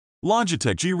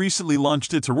Logitech G recently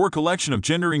launched its Aurora collection of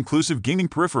gender-inclusive gaming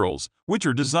peripherals, which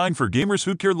are designed for gamers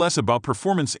who care less about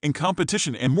performance and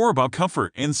competition and more about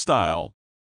comfort and style.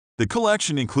 The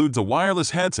collection includes a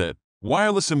wireless headset,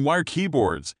 wireless and wired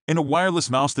keyboards, and a wireless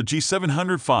mouse, the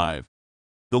G705.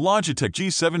 The Logitech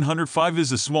G705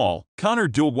 is a small,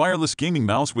 counter-dual wireless gaming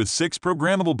mouse with 6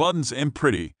 programmable buttons and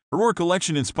pretty, Aurora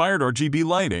Collection-inspired RGB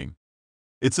lighting.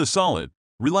 It's a solid,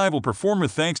 reliable performer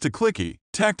thanks to Clicky,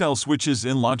 tactile switches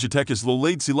and Logitech's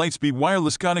low-latency Lightspeed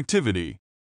wireless connectivity.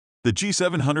 The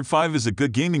G705 is a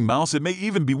good gaming mouse. It may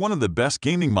even be one of the best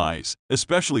gaming mice,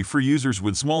 especially for users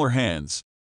with smaller hands.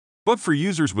 But for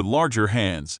users with larger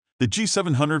hands, the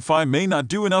G705 may not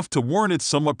do enough to warrant its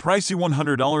somewhat pricey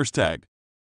 $100 tag.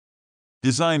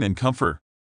 Design and comfort.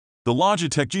 The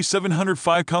Logitech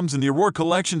G705 comes in the Aurora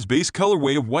Collection's base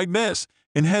colorway of white mist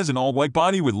and has an all-white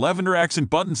body with lavender accent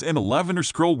buttons and a lavender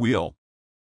scroll wheel.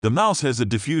 The mouse has a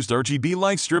diffused RGB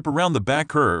light strip around the back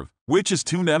curve, which is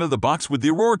tuned out of the box with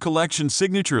the Aurora Collection's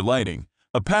signature lighting,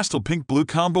 a pastel pink-blue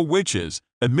combo which is,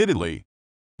 admittedly,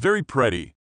 very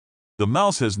pretty. The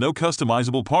mouse has no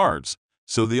customizable parts,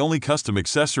 so the only custom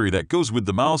accessory that goes with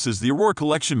the mouse is the Aurora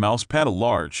Collection mouse pad, a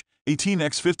large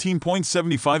 18x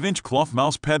 15.75-inch cloth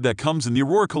mouse pad that comes in the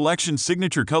Aurora Collection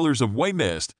signature colors of white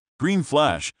mist, green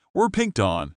flash, or pink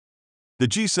dawn. The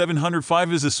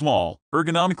G705 is a small,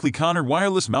 ergonomically counter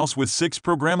wireless mouse with 6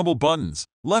 programmable buttons,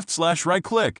 left/right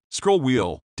click, scroll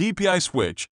wheel, DPI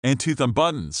switch, and 2 thumb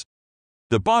buttons.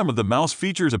 The bottom of the mouse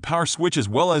features a power switch as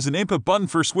well as an input button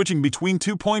for switching between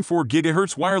 2.4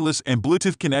 GHz wireless and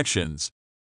Bluetooth connections.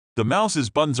 The mouse's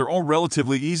buttons are all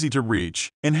relatively easy to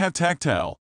reach and have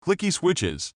tactile, clicky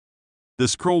switches. The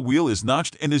scroll wheel is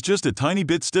notched and is just a tiny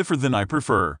bit stiffer than I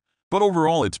prefer, but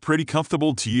overall it's pretty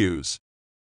comfortable to use.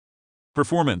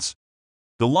 Performance.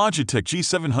 The Logitech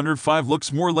G705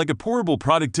 looks more like a portable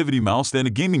productivity mouse than a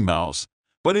gaming mouse,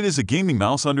 but it is a gaming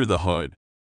mouse under the hood.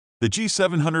 The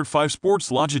G705 sports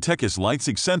Logitech's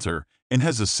Lightspeed sensor and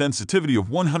has a sensitivity of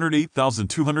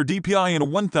 108,200 dpi and a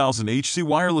 1000 Hz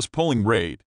wireless polling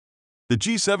rate. The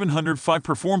G705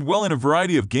 performed well in a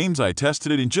variety of games. I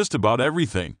tested it in just about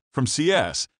everything, from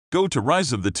CS, GO to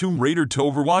Rise of the Tomb Raider to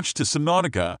Overwatch to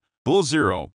Subnautica, Bull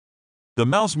Zero. The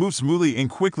mouse moves smoothly and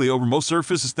quickly over most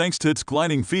surfaces thanks to its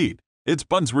gliding feet. Its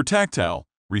buttons were tactile,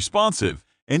 responsive,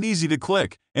 and easy to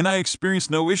click, and I experienced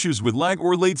no issues with lag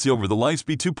or latency over the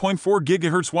Lightspeed 2.4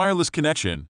 GHz wireless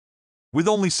connection. With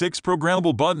only 6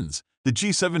 programmable buttons, the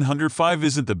G705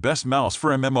 isn't the best mouse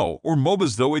for MMO or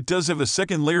MOBAs, though it does have a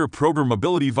second layer of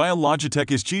programmability via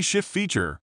Logitech's G-Shift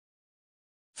feature.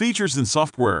 Features and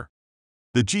software.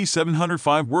 The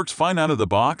G705 works fine out of the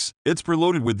box. It's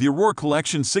preloaded with the Aurora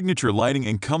Collection signature lighting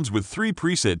and comes with 3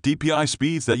 preset DPI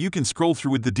speeds that you can scroll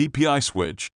through with the DPI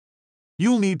switch.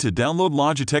 You'll need to download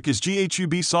Logitech's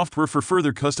GHUB software for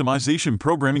further customization,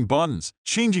 programming buttons,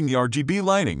 changing the RGB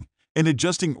lighting, and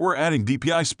adjusting or adding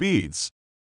DPI speeds.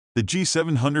 The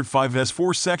G705 has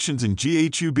 4 sections in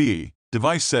GHUB: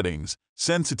 device settings,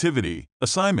 sensitivity,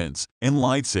 assignments, and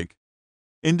Lightspeed.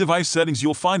 In device settings,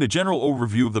 you'll find a general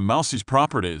overview of the mouse's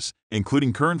properties,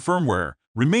 including current firmware,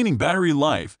 remaining battery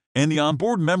life, and the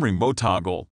onboard memory mode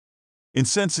toggle. In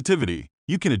sensitivity,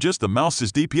 you can adjust the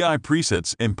mouse's DPI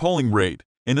presets and polling rate.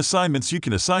 In assignments, you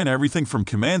can assign everything from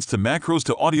commands to macros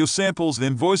to audio samples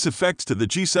and voice effects to the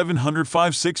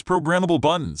G705's 6 programmable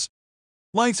buttons.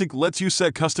 Lightspeed lets you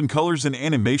set custom colors and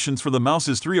animations for the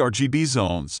mouse's 3 RGB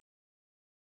zones.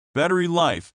 Battery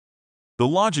life. The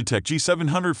Logitech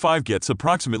G705 gets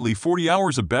approximately 40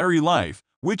 hours of battery life,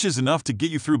 which is enough to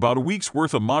get you through about a week's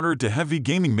worth of moderate to heavy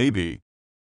gaming maybe.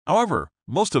 However,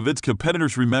 most of its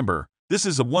competitors, remember, this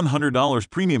is a $100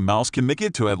 premium mouse, can make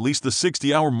it to at least the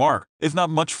 60-hour mark, if not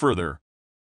much further.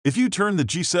 If you turn the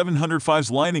G705's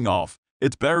lighting off,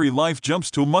 its battery life jumps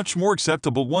to a much more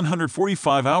acceptable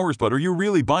 145 hours. But are you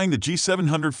really buying the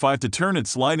G705 to turn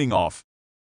its lighting off?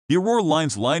 The Aurora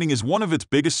line's lighting is one of its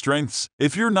biggest strengths.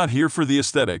 If you're not here for the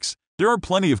aesthetics, there are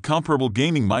plenty of comparable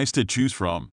gaming mice to choose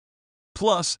from.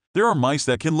 Plus, there are mice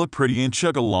that can look pretty and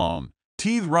chug along.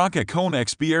 The Rocket Cone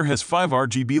XP Air has 5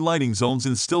 RGB lighting zones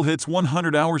and still hits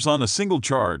 100 hours on a single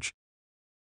charge.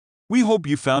 We hope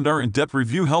you found our in-depth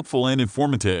review helpful and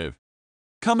informative.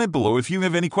 Comment below if you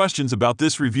have any questions about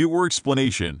this review or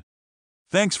explanation.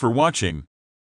 Thanks for watching.